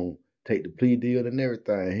back. He gonna take the plea deal and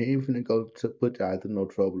everything. He ain't finna go to put y'all through no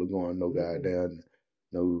trouble of going no goddamn,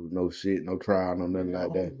 no shit, no trial, no nothing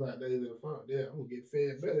like that. Yeah, I'm gonna get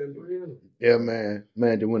fed better in prison. Yeah, man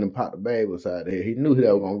just went and popped the baby beside there. He knew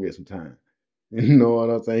that was gonna get some time. You know what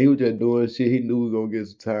I'm saying? He was just doing shit. He knew he was gonna get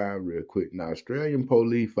some time real quick. Now, Australian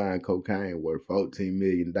police find cocaine worth $14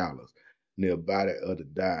 million near body of the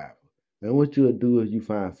diver. And what you'll do is you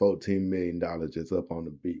find $14 million just up on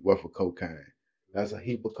the beach worth of cocaine. That's a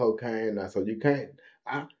heap of cocaine. Now, so you can't.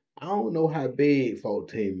 I don't know how big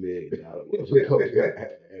 $14 million worth of cocaine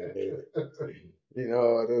is. You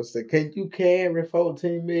know what I'm saying? Can you carry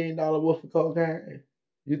 $14 million worth of cocaine?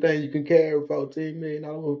 You think you can carry $14 million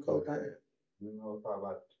worth of cocaine? You know,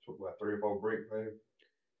 probably about 3 or 4 bricks, maybe.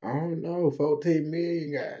 I don't know. 14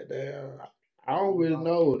 million, goddamn. I don't really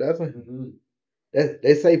know.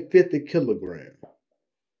 They say 50 kilograms.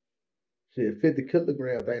 Shit, 50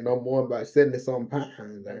 kilograms ain't no more than about 70 something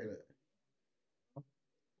pounds, ain't it?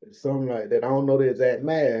 It's something like that. I don't know the exact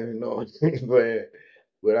math, you know what I'm saying?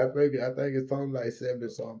 But I think it's something like 70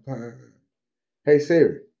 something pounds. Hey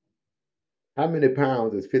Siri, how many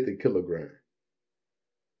pounds is 50 kilograms?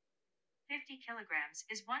 50 kilograms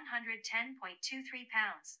is 110.23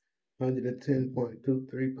 pounds.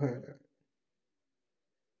 110.23 pounds.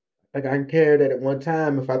 Like I can carry that at one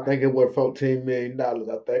time if I think it worth $14 million. I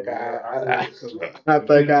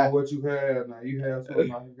think What you have now, you have something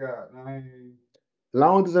like you got. Now,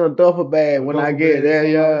 long as it's in a duffel bag when I get there,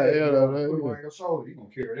 yeah, you know, put it on your shoulder, you gonna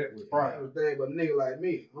carry that with pride. But a nigga like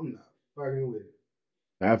me, I'm not fucking with it.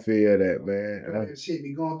 I feel that, man. That shit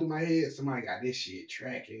be going through my head. Somebody got this shit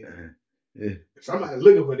tracking. Yeah. Somebody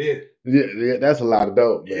looking for this. Yeah, that's a lot of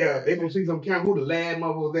dope, man. Yeah, they gonna see some count who the last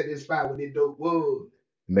motherfuckers at this spot with this dope was.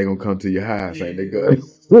 And they gonna come to your house, ain't they? Gonna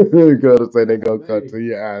say they gonna come to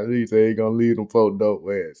your house. He say he gonna leave them folk dope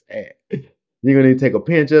where it's at. You gonna need to take a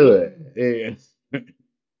pinch of it. Yeah.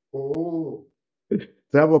 Oh.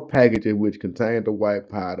 Several packages which contained the white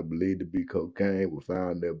powder believed to be cocaine were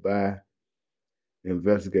found nearby.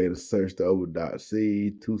 Investigators searched the overdocked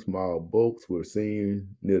sea. 2 small boats were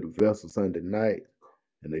seen near the vessel Sunday night,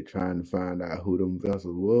 and they trying to find out who them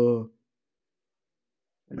vessels were.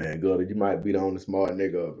 Man, good, you might be the only smart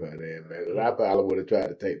nigga up there, man. I probably would have tried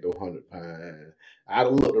to take those 100 pounds. I'd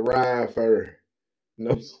have looked around first.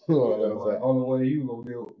 No, the only way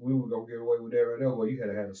we were gonna get away with that right there, you had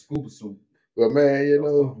to have a scuba suit. But man, you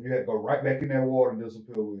know, you had to go right back in that water and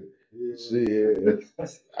disappear with it. Shit.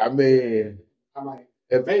 I mean,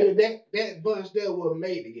 if that bunch there was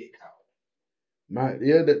made to get caught.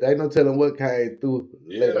 They no telling what came through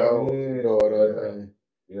later on. You know what I'm saying?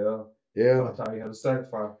 Yeah. Yeah. That's how you had to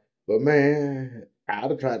sacrifice. But man, I'd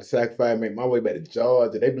have tried to sacrifice and make my way back to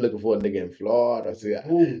Georgia. They be looking for a nigga in Florida.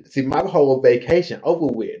 Ooh. See, my whole vacation over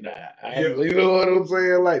with now. You know what I'm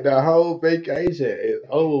saying? Like the whole vacation is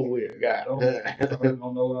over with. God. Don't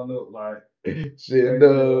know what I look like. Shit,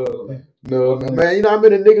 no, man. You know how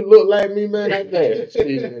many niggas look like me, man? Like that.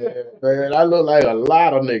 Shit, man. I look like a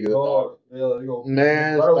lot of niggas. Lord, yeah,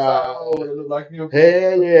 Man, stop. look like him.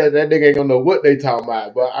 Hell yeah, that nigga ain't gonna know what they talking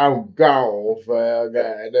about, but I'm gone, fam.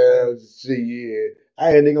 Goddamn shit.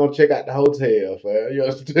 I ain't even gonna check out the hotel, fam. You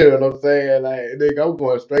understand what I'm saying? Like, nigga, I'm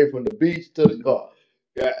going straight from the beach to the car.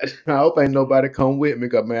 God, I hope ain't nobody come with me,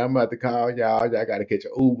 cause man, I'm about to call y'all. Y'all gotta catch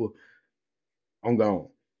an Uber. I'm gone.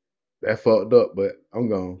 That fucked up, but I'm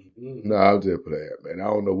gone. No, I'm just playing, man. I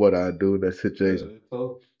don't know what I'd do in that situation.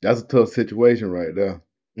 That's a tough situation right there.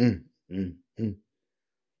 Mm, mm, mm.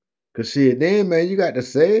 Cause shit, then man, you got to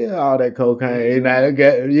sell all that cocaine. Now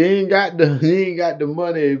you ain't got the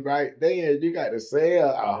money right then. You got to sell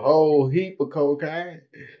a whole heap of cocaine.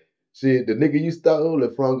 Shit, the nigga you stole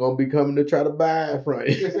it from gonna be coming to try to buy it from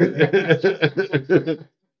you.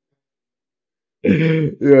 Yeah,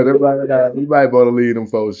 you might want to leave them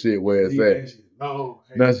folks shit where it's at. No,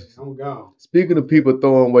 Now, I'm gone. speaking of people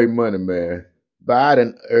throwing away money, man,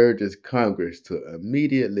 Biden urges Congress to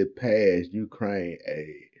immediately pass Ukraine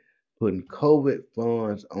aid, putting COVID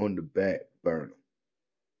funds on the back burner.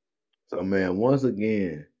 So, man, once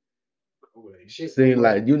again, seems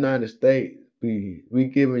like United States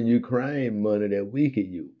we giving Ukraine money that we could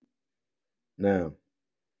use. Now,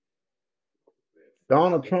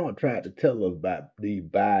 Donald Trump tried to tell us about the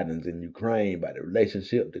Bidens in Ukraine, about the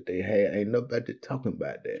relationship that they had. Ain't nobody talking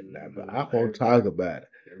about that now, but I won't talk about it.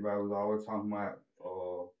 Everybody was always talking about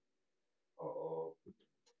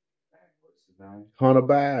what's his name? Hunter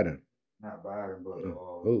Biden. Not Biden, but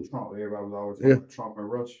Who? Trump. Everybody was always talking about Trump and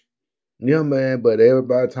Russia. Yeah, man, but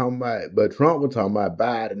everybody talking about, but Trump was talking about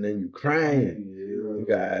Biden in Ukraine.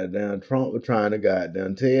 Goddamn, Trump was trying to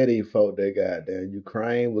goddamn tell these folk that goddamn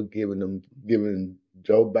Ukraine was giving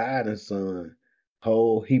Joe Biden's son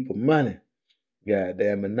whole heap of money.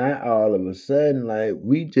 Goddamn, and not all of a sudden, like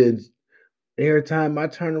we just every time I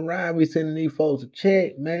turn around, we sending these folks a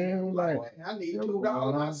check, man. I'm like, I need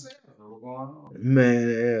 $2 myself.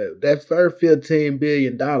 Man, that first $15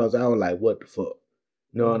 billion, I was like, what the fuck?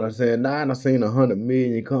 You know what I'm saying? Now I seen 100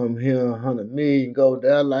 million come here, 100 million go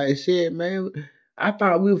there. Like shit, man. I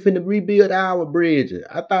thought we were finna rebuild our bridges.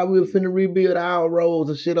 I thought we were finna rebuild our roads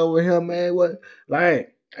and shit over here, man. What?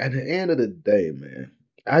 Like at the end of the day, man,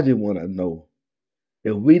 I just want to know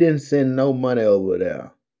if we didn't send no money over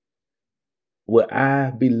there, would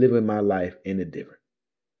I be living my life any different?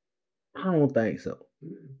 I don't think so.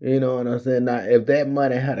 You know what I'm saying? Now, if that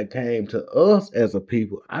money had came to us as a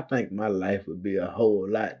people, I think my life would be a whole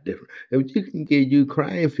lot different. If you can give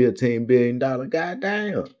Ukraine $15 billion,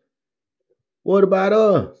 goddamn. What about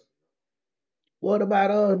us? What about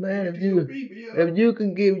us, man? If you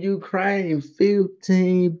can give Ukraine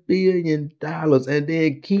 $15 billion and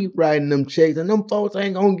then keep writing them checks, and them folks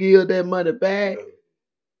ain't gonna give that money back.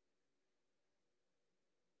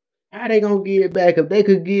 How they gonna give it back? If they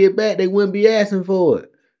could give it back, they wouldn't be asking for it.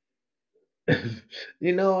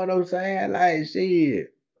 You know what I'm saying? Like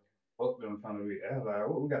shit. Fuck them trying to be ally.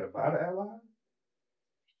 What, we gotta buy the ally?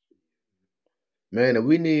 Man, if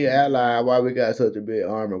we need allies, why we got such a big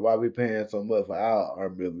army? Why we paying so much for our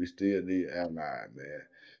army if we still need allies, man?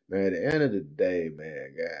 Man, at the end of the day,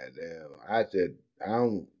 man, goddamn,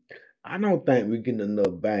 I don't think we getting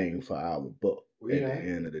enough bang for our buck at the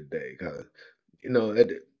end of the day, cause you know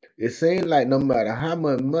it seems like no matter how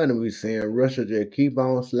much money we send, Russia just keep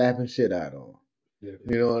on slapping shit out on. You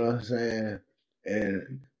know what I'm saying?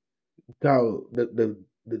 And so the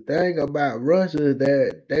thing about Russia is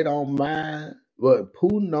that they don't mind, but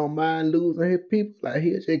Putin don't mind losing his people. Like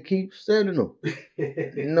he just keeps sending them.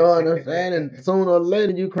 You know what I'm saying? And sooner or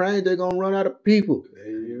later, Ukraine they're gonna run out of people.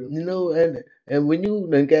 You know, and when you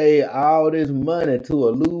done gave all this money to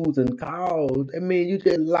a losing cause, I mean you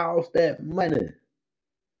just lost that money.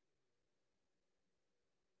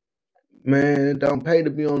 Man, it don't pay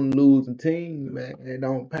to be on the losing team, man. It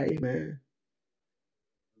don't pay, man.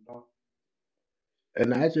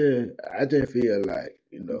 And I just feel like,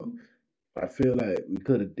 I feel like we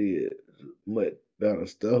could have did much better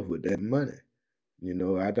stuff with that money. You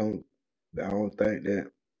know, I don't think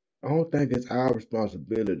that I don't think it's our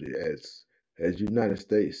responsibility as United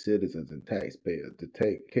States citizens and taxpayers to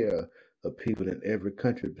take care of people in every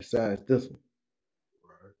country besides this one.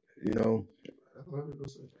 You know,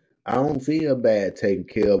 I don't feel bad taking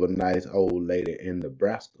care of a nice old lady in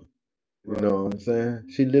Nebraska. You know what I'm saying?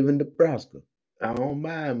 She live in Nebraska. I don't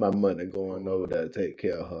mind my money going over there to take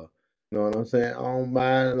care of her. You know what I'm saying? I don't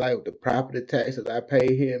mind like the property taxes I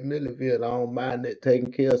pay here in Milledgeville. I don't mind it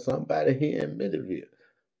taking care of somebody here in Milledgeville.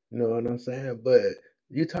 You know what I'm saying? But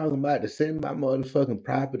you talking about to send my motherfucking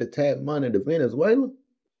property tax money to Venezuela?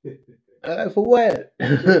 For what?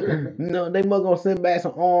 No, they must gonna send back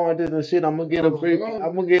some oranges and shit. I'm gonna get a free.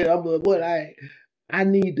 I'm gonna what I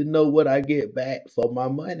need to know what I get back for my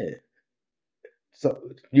money. So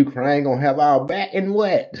Ukraine gonna have our back and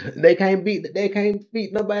what? They can't beat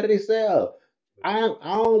nobody themselves. I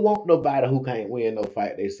don't want nobody who can't win no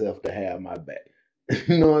fight themselves to have my back.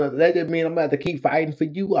 You know what I'm saying? That just mean I'm gonna have to keep fighting for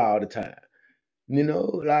you all the time. You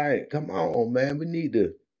know, like come on, man. We need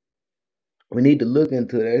to look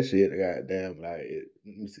into that shit. Goddamn, let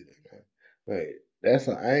me see that. Like that's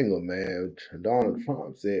an angle, man. Donald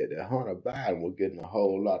Trump said that Hunter Biden was getting a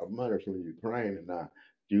whole lot of money from Ukraine, and now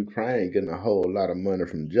Ukraine getting a whole lot of money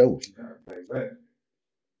from Joe.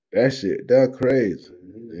 That shit, that crazy.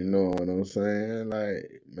 You know what I'm saying?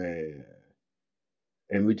 Like, man.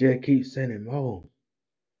 And we just keep sending more.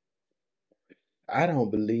 I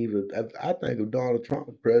don't believe it. I think if Donald Trump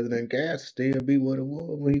was president, gas still be what it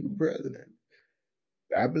was when he was president.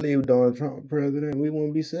 I believe Donald Trump president, we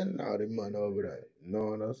wouldn't be sending all this money over there. You know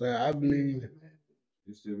what I'm saying? I believe.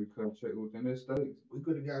 You still be cut check within the states. We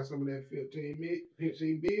could have got some of that 15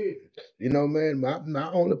 billion. You know, man,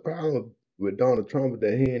 my only problem with Donald Trump is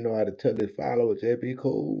that he didn't know how to tell his followers that be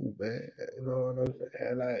cool, man. You know what I'm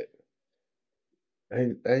saying? Like,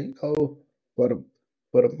 and you know, for the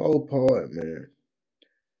most part, man,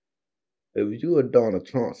 if you a Donald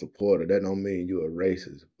Trump supporter, that don't mean you're a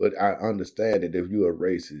racist. But I understand that if you're a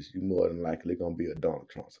racist, you more than likely gonna be a Donald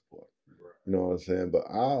Trump supporter. You know what I'm saying? But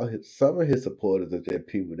some of his supporters are just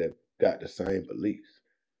people that got the same beliefs.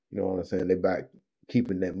 You know what I'm saying? They about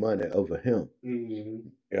keeping that money over him.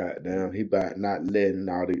 Goddamn, he about not letting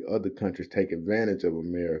all the other countries take advantage of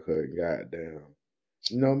America. Goddamn.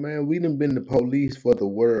 You know, man, we done been the police for the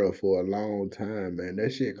world for a long time, man.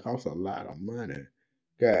 That shit costs a lot of money.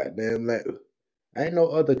 Goddamn, like, ain't no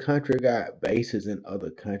other country got bases in other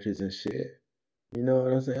countries and shit. You know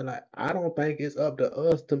what I'm saying? Like, I don't think it's up to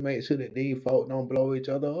us to make sure that these folk don't blow each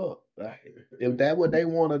other up. Like, if that's what they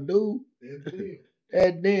want to do,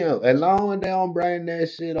 that's them. As long as they don't bring that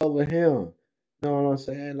shit over here. You know what I'm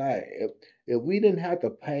saying? Like, if we didn't have to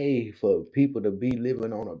pay for people to be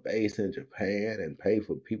living on a base in Japan and pay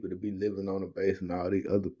for people to be living on a base in all these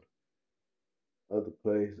other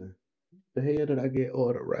places, the hell did I get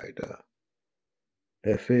ordered right there?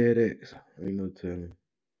 At FedEx. Ain't no telling.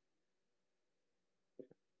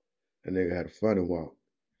 That nigga had a funny walk.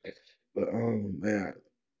 But man,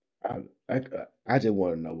 I I, I just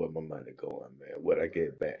want to know where my money going, man. What I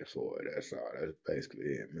get back for it. That's all. That's basically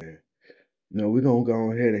it, man. No, we're gonna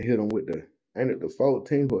go ahead and hit them with the ain't it the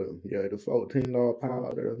 14 with them? Yeah, the 14 law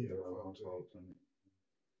power. There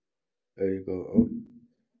you go.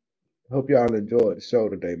 Hope y'all enjoyed the show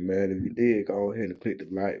today, man. If you did, go ahead and click the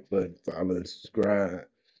like button, follow and subscribe.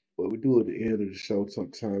 What we do at the end of the show,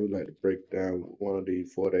 sometimes we like to break down one of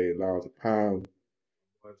these 48 laws of power.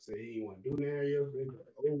 Say he ain't want to do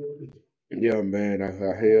that. Yeah, man, I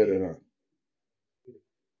heard it.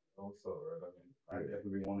 I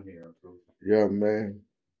definitely want to hear him too. Yeah, man.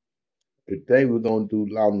 Today we're gonna do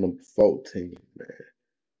law number 14, man.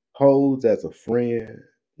 Pose as a friend,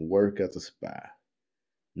 work as a spy.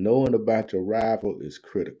 Knowing about your rival is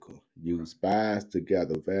critical. Use spies to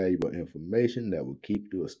gather valuable information that will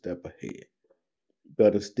keep you a step ahead.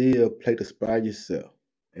 Better still, play the spy yourself.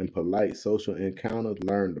 In polite social encounters,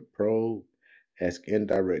 learn to probe, ask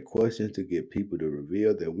indirect questions to get people to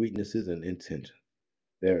reveal their weaknesses and intentions.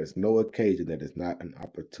 There is no occasion that is not an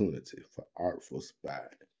opportunity for artful spying.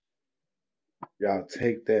 Y'all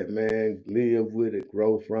take that, man. Live with it,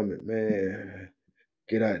 grow from it, man.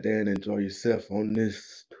 Get out there and enjoy yourself on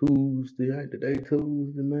this Tuesday. Ain't today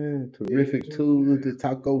Tuesday, man? Terrific Tuesday,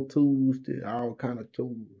 Taco Tuesday, all kind of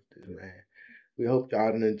Tuesdays, man. We hope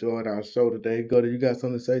y'all done enjoyed our show today. You got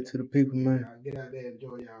something to say to the people, man? Get out there and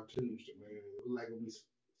enjoy y'all Tuesday, man. Look like we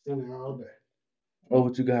spending all day.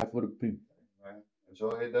 What you got for the people? Man,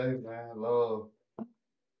 enjoy your day, man. Love.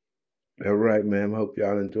 All right, man. Hope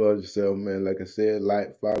y'all enjoyed yourself, man. Like I said,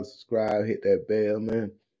 like, follow, subscribe, hit that bell,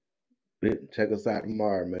 man. Check us out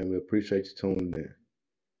tomorrow, man. We appreciate you tuning in.